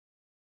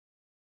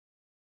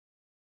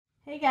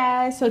Hey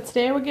guys, so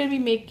today we're going to be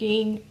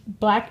making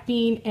black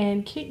bean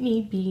and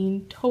kidney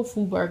bean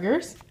tofu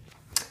burgers.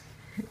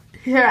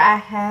 Here I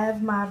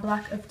have my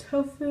block of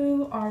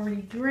tofu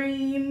already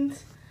drained.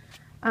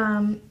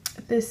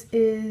 This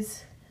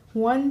is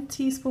 1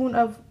 teaspoon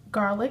of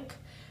garlic,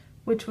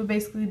 which would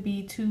basically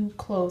be 2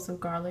 cloves of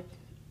garlic.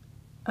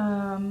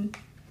 A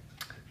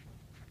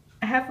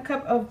half a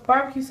cup of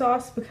barbecue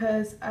sauce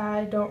because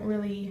I don't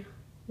really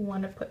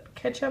want to put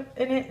ketchup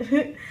in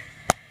it.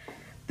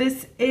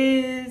 This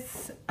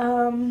is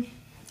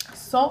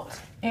salt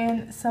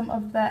and some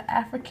of the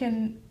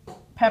African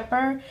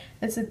pepper.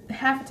 It's a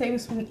half a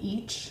tablespoon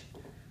each.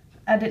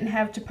 I didn't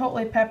have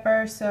chipotle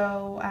pepper,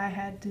 so I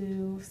had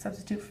to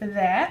substitute for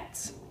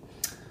that.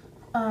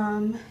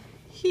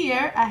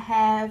 Here I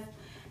have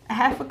a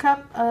half a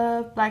cup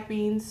of black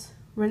beans,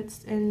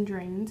 rinsed and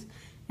drained,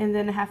 and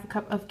then a half a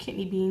cup of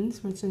kidney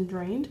beans, rinsed and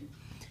drained.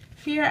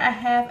 Here I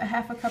have a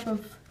half a cup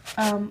of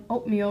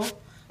oatmeal,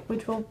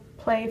 which will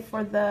play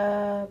for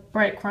the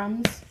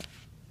breadcrumbs.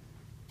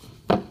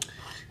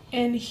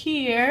 And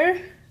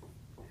here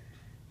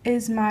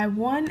is my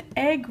 1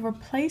 egg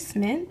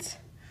replacement,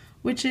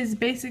 which is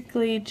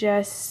basically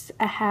just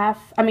a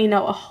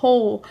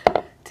whole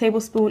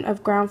tablespoon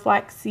of ground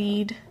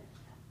flaxseed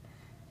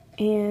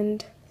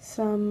and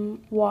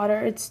some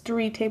water. It's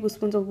 3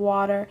 tablespoons of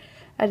water.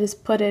 I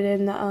just put it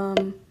in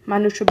the, my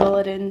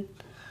NutriBullet and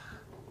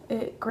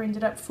it grained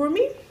it up for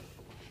me.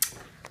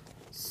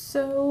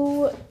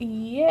 So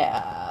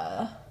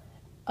yeah,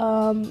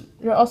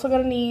 you're also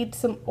gonna need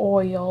some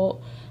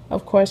oil,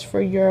 of course, for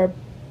your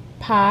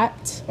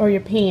pot or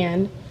your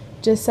pan.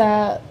 Just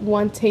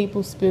 1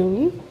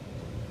 tablespoon.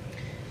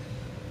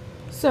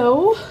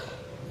 So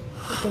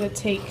we're gonna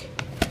take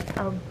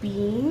our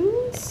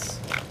beans,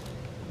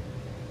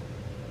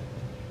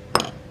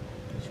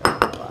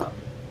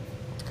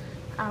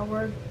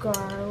 our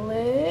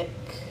garlic.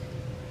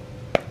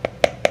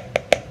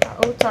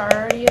 Our oats are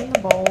already in the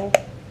bowl.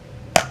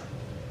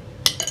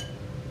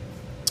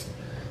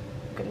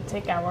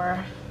 Take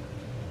our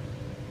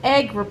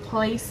egg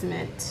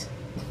replacement.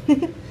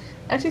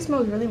 Actually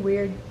smells really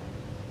weird,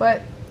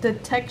 but the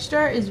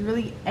texture is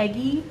really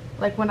eggy.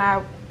 Like when I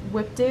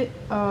whipped it,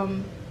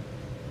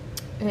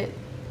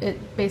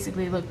 it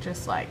basically looked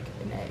just like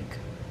an egg.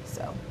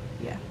 So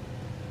yeah.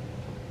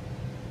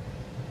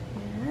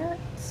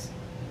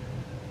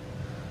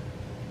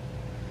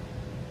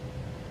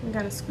 I'm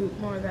gonna scoop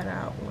more of that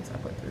out once I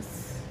put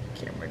this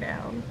camera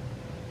down.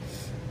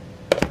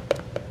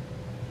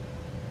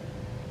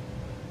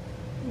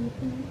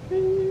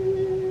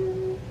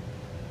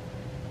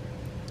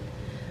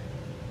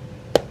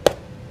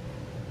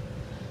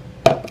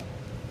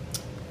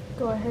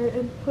 Go ahead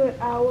and put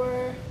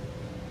our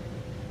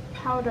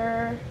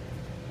powder.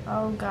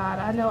 Oh god,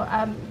 I know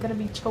I'm gonna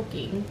be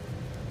choking.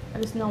 I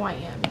just know I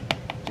am.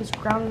 Just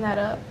grounding that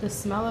up, the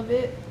smell of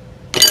it,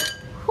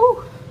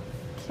 whew,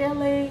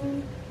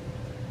 killing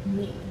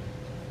me.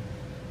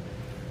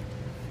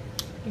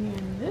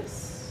 And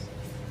this,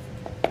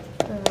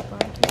 the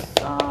barbecue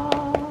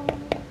sauce.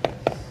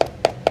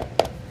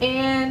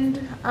 And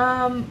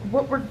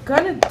what we're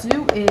gonna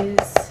do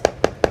is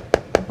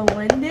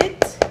blend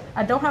it.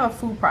 I don't have a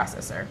food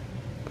processor,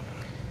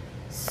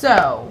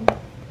 so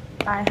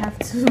I have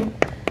to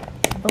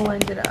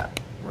blend it up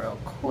real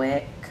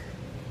quick,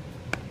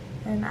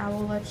 and I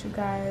will let you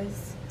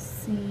guys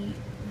see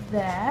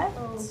that.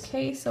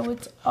 Okay, so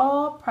it's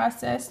all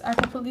processed. I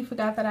completely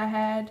forgot that I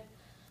had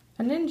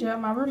a Ninja.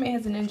 My roommate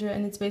has a Ninja,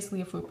 and it's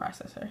basically a food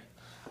processor.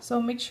 So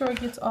make sure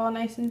it gets all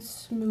nice and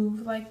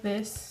smooth like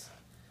this.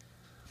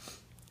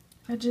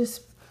 I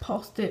just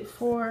pulsed it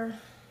for,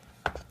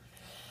 I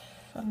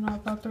don't know,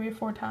 about 3 or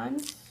 4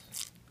 times.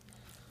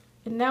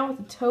 And now with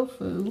the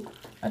tofu,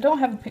 I don't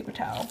have a paper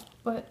towel,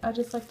 but I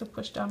just like to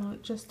push down on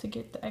it just to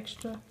get the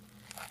extra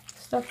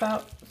stuff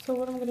out. So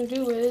what I'm gonna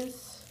do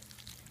is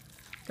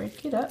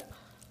break it up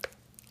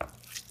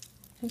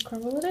and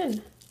crumble it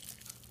in.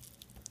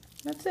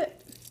 That's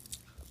it.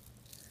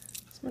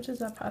 As much as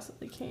I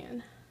possibly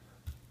can.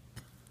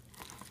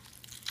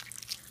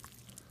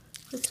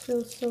 This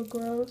feels so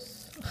gross.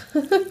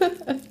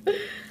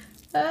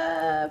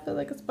 I feel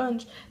like a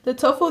sponge. The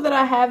tofu that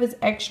I have is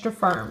extra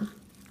firm.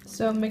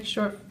 So make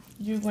sure if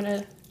you want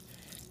to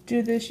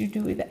do this, you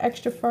do either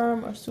extra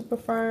firm or super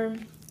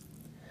firm.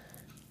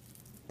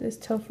 This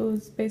tofu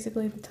is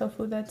basically the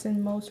tofu that's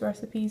in most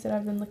recipes that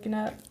I've been looking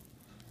at.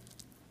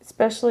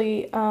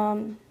 Especially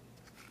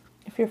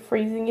if you're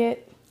freezing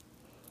it,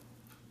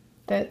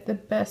 that the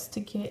best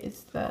to get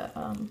is the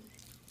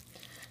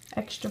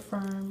extra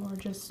firm or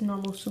just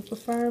normal super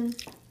firm.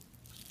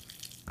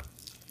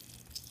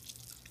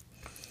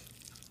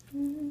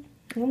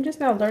 I'm just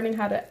now learning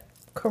how to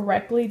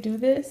correctly do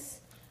this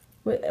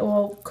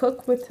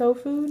cook with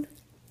tofu.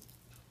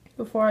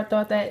 Before I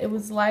thought that it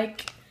was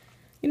like,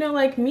 you know,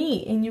 like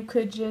meat, and you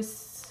could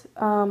just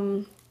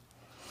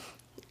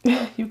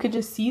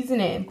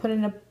season it and put it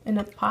in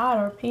a pot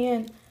or a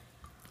pan,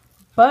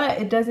 but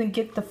it doesn't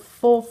get the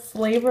full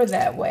flavor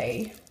that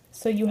way.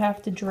 So you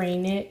have to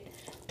drain it,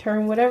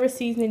 turn whatever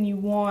seasoning you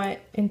want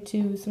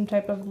into some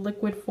type of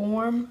liquid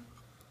form.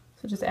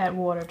 So just add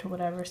water to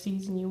whatever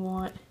season you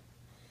want.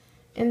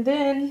 And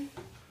then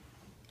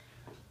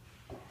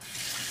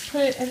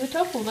put it in the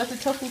tofu. Let the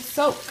tofu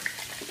soak.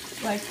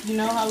 Like, you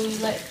know how we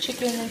let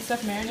chicken and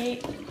stuff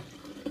marinate?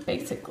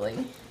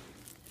 Basically.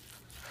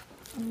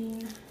 I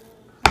mean,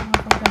 I don't know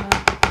if I'm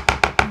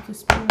gonna use a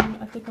spoon.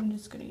 I think I'm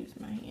just gonna use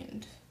my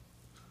hand.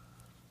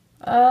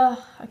 I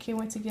can't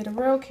wait to get a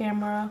real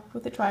camera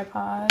with a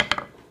tripod.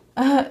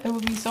 It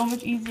would be so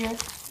much easier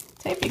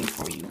taping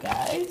for you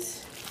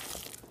guys.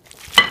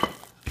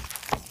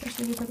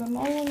 Especially because I'm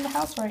all in the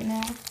house right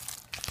now.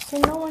 So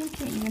no one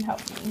can even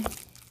help me.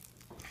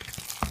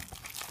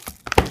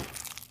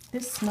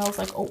 This smells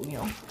like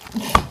oatmeal.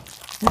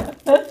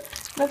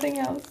 Nothing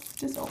else,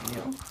 just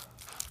oatmeal.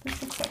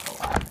 This looks like a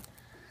lot.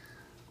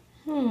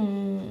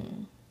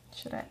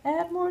 Should I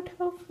add more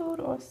tofu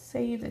or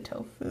save the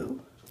tofu?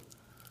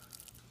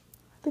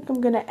 I think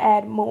I'm gonna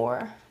add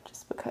more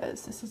just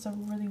because this is a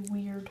really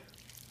weird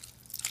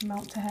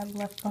amount to have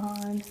left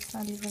behind. It's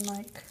not even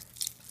like...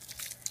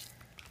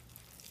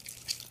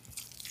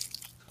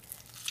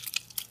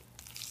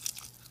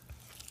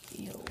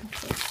 Ew,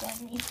 so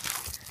yummy.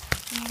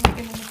 And we're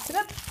gonna mix it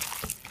up.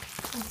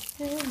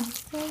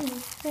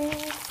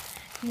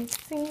 Mix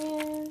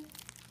in.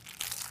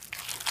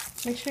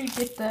 Make sure you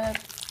get the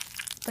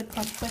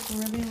crunch like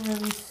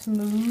really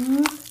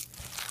smooth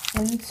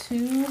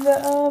into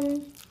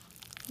the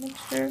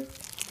mixture.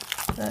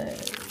 Well,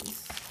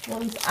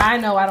 at least I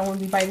know I don't want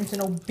to be biting into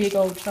no big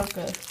old chunk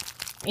of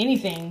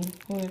anything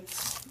when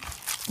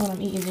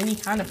I'm eating any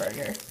kind of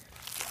burger.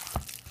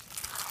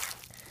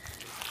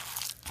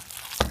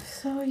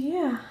 So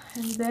yeah,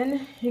 and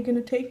then you're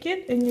gonna take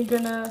it and you're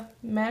gonna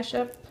mash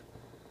up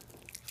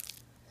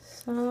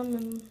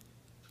some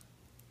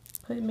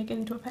and make it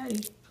into a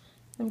patty.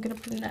 I'm gonna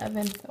put it in the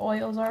oven. The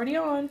oil's already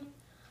on.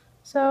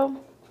 So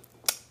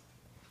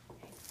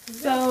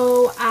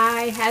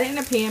I had it in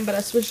a pan, but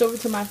I switched over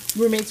to my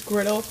roommate's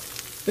griddle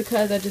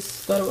because I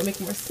just thought it would make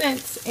more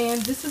sense.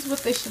 And this is what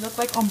they should look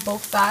like on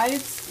both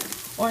sides,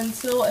 or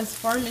until as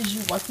firm as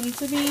you want them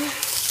to be.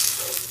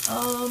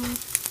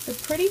 They're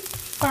pretty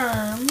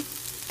firm,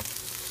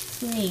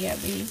 to me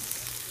at least.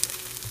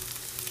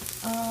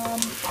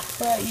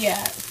 But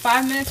yeah,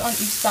 5 minutes on each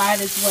side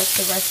is what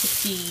the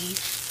recipe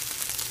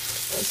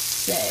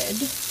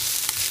said.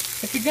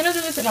 If you're gonna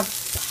do this in a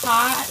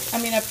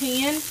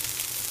pan,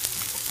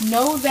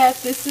 know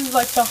that this is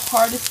like the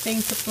hardest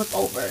thing to flip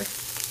over.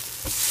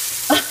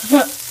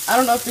 I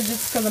don't know if it's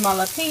just because I'm on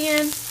a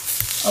pan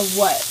or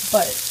what,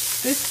 but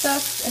this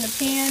stuff in a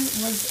pan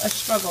was a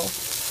struggle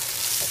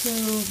to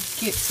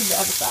get to the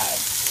other side.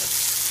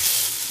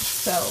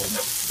 So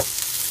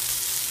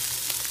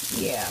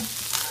yeah,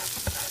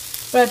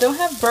 but I don't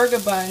have burger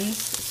buns,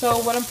 so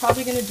what I'm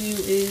probably gonna do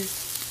is,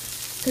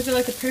 because they're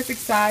like the perfect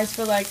size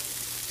for like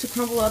to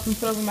crumble up and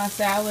put over my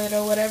salad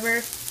or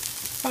whatever,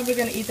 probably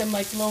gonna eat them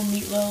like little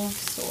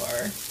meatloaves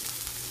or,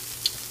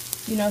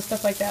 you know,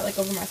 stuff like that, like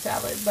over my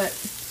salad. But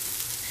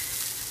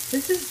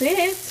this is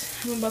it.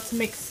 I'm about to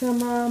make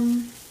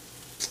some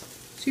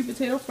sweet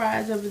potato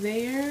fries over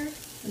there.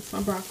 That's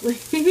my broccoli.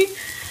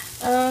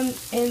 And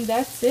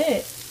that's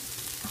it.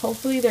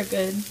 Hopefully they're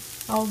good.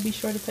 I'll be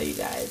sure to tell you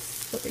guys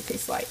what they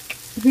taste like.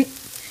 See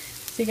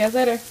you guys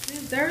later.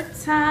 Dessert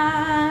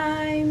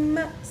time.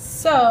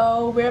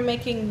 So we're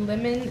making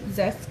lemon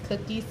zest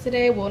cookies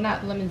today. Well,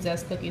 not lemon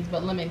zest cookies,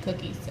 but lemon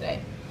cookies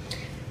today.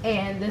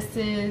 And this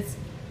is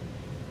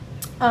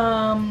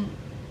I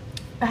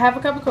have a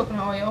cup of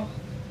coconut oil,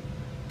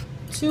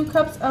 2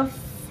 cups of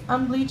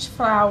unbleached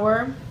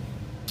flour,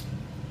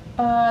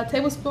 a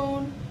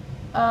teaspoon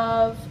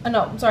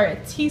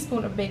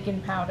of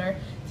baking powder,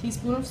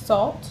 teaspoon of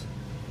salt,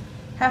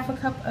 half a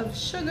cup of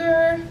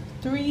sugar,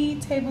 3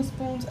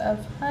 tablespoons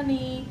of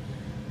honey,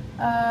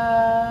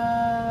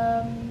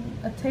 a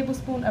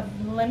tablespoon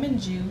of lemon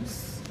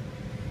juice,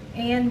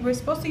 and we're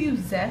supposed to use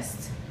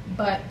zest,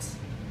 but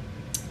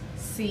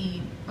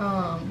see,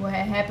 what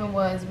had happened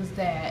was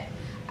that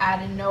I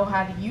didn't know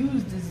how to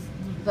use this,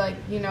 like,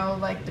 you know,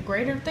 like the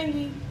grater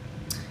thingy,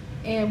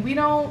 and we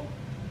don't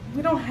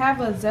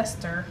have a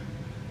zester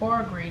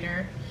or a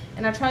grater,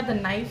 and I tried the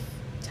knife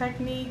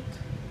technique.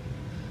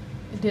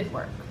 It did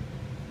work.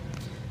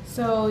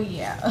 So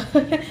yeah.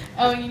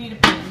 Oh, you need a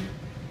pan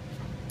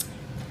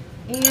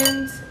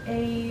and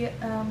a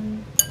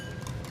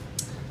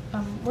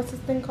what's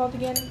this thing called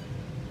again?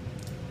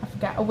 I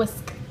forgot. A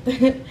whisk.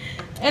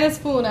 And a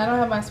spoon. I don't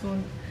have my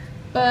spoon,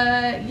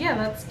 but yeah,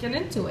 let's get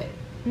into it.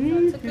 So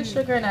I took the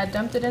sugar and I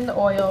dumped it in the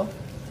oil,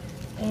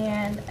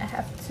 and I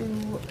have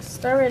to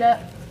stir it up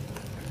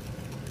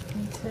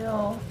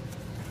until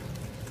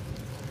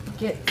it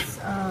gets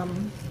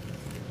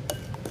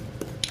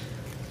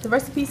the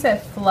recipe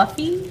said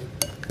fluffy,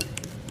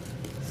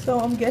 so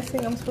I'm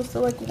guessing I'm supposed to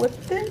like whip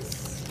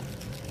this,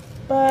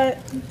 but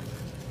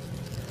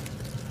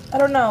I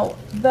don't know.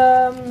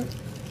 The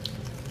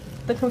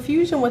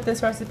confusion with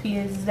this recipe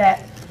is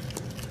that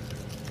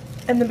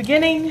in the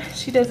beginning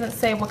she doesn't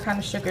say what kind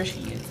of sugar she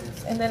uses.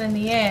 and then in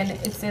the end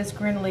it says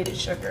granulated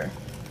sugar.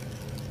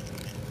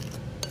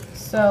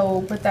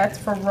 So, but that's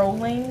for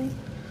rolling,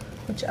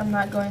 which I'm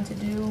not going to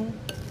do.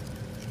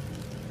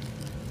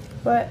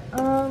 But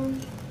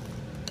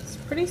it's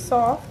pretty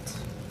soft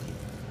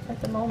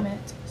at the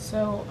moment,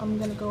 so I'm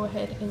gonna go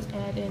ahead and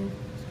add in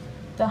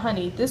the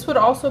honey. This would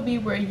also be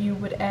where you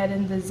would add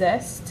in the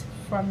zest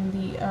from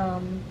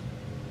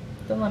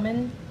the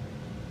lemon,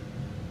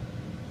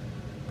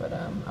 but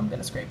I'm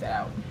gonna scrape that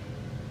out.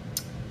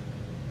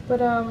 But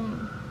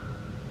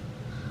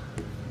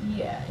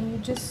yeah, and you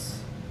just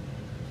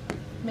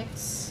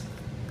mix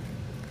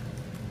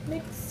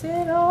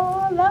it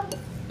all up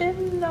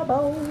in a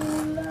bowl.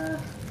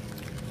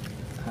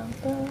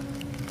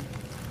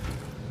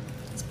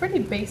 It's pretty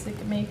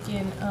basic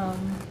making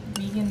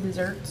vegan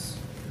desserts.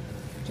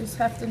 Just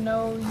have to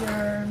know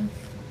your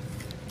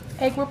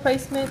egg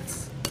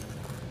replacements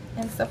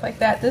and stuff like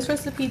that. This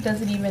recipe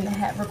doesn't even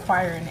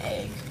require an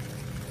egg,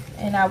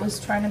 and I was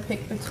trying to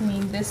pick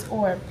between this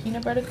or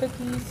peanut butter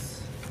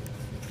cookies,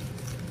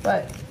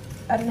 but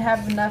I didn't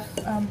have enough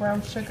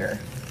brown sugar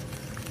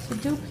to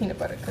do peanut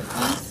butter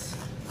cookies.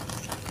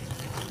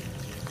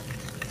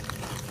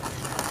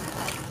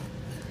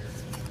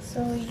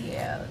 So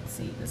yeah, let's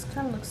see, this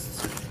kind of looks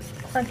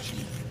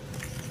crunchy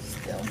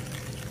still.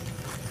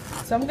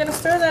 So I'm gonna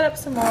stir that up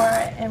some more,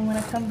 and when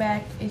I come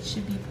back it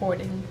should be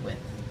poured in with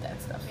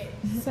that stuff. Okay.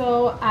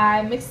 So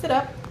I mixed it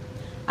up.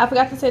 I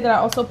forgot to say that I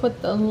also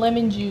put the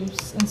lemon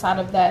juice inside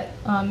of that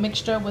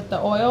mixture with the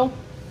oil.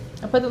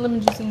 I put the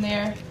lemon juice in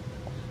there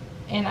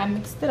and I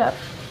mixed it up,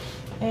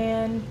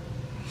 and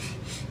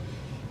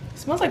it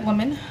smells like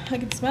lemon. I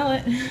can smell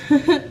it.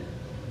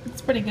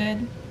 It's pretty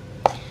good.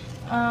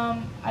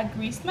 I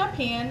greased my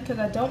pan because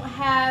I don't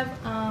have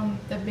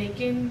the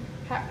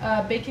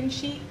bacon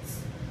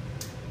sheets,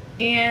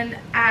 and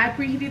I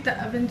preheated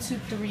the oven to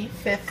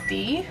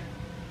 350.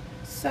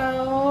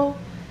 So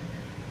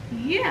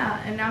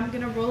yeah, and I'm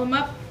gonna roll them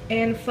up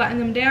and flatten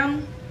them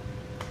down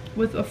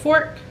with a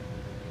fork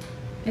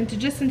into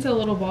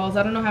little balls.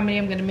 I don't know how many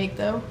I'm gonna make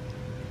though,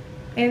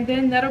 and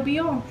then that'll be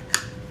all.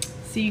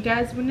 See you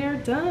guys when they're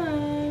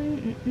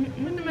done.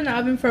 Put them in the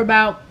oven for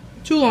about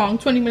too long,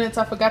 20 minutes.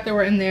 I forgot they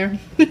were in there.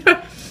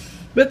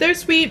 But they're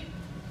sweet.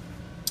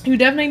 You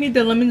definitely need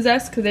the lemon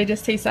zest because they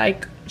just taste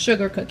like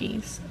sugar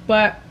cookies.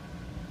 But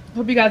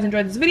hope you guys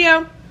enjoyed this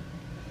video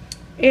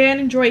and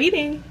enjoy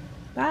eating.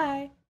 Bye.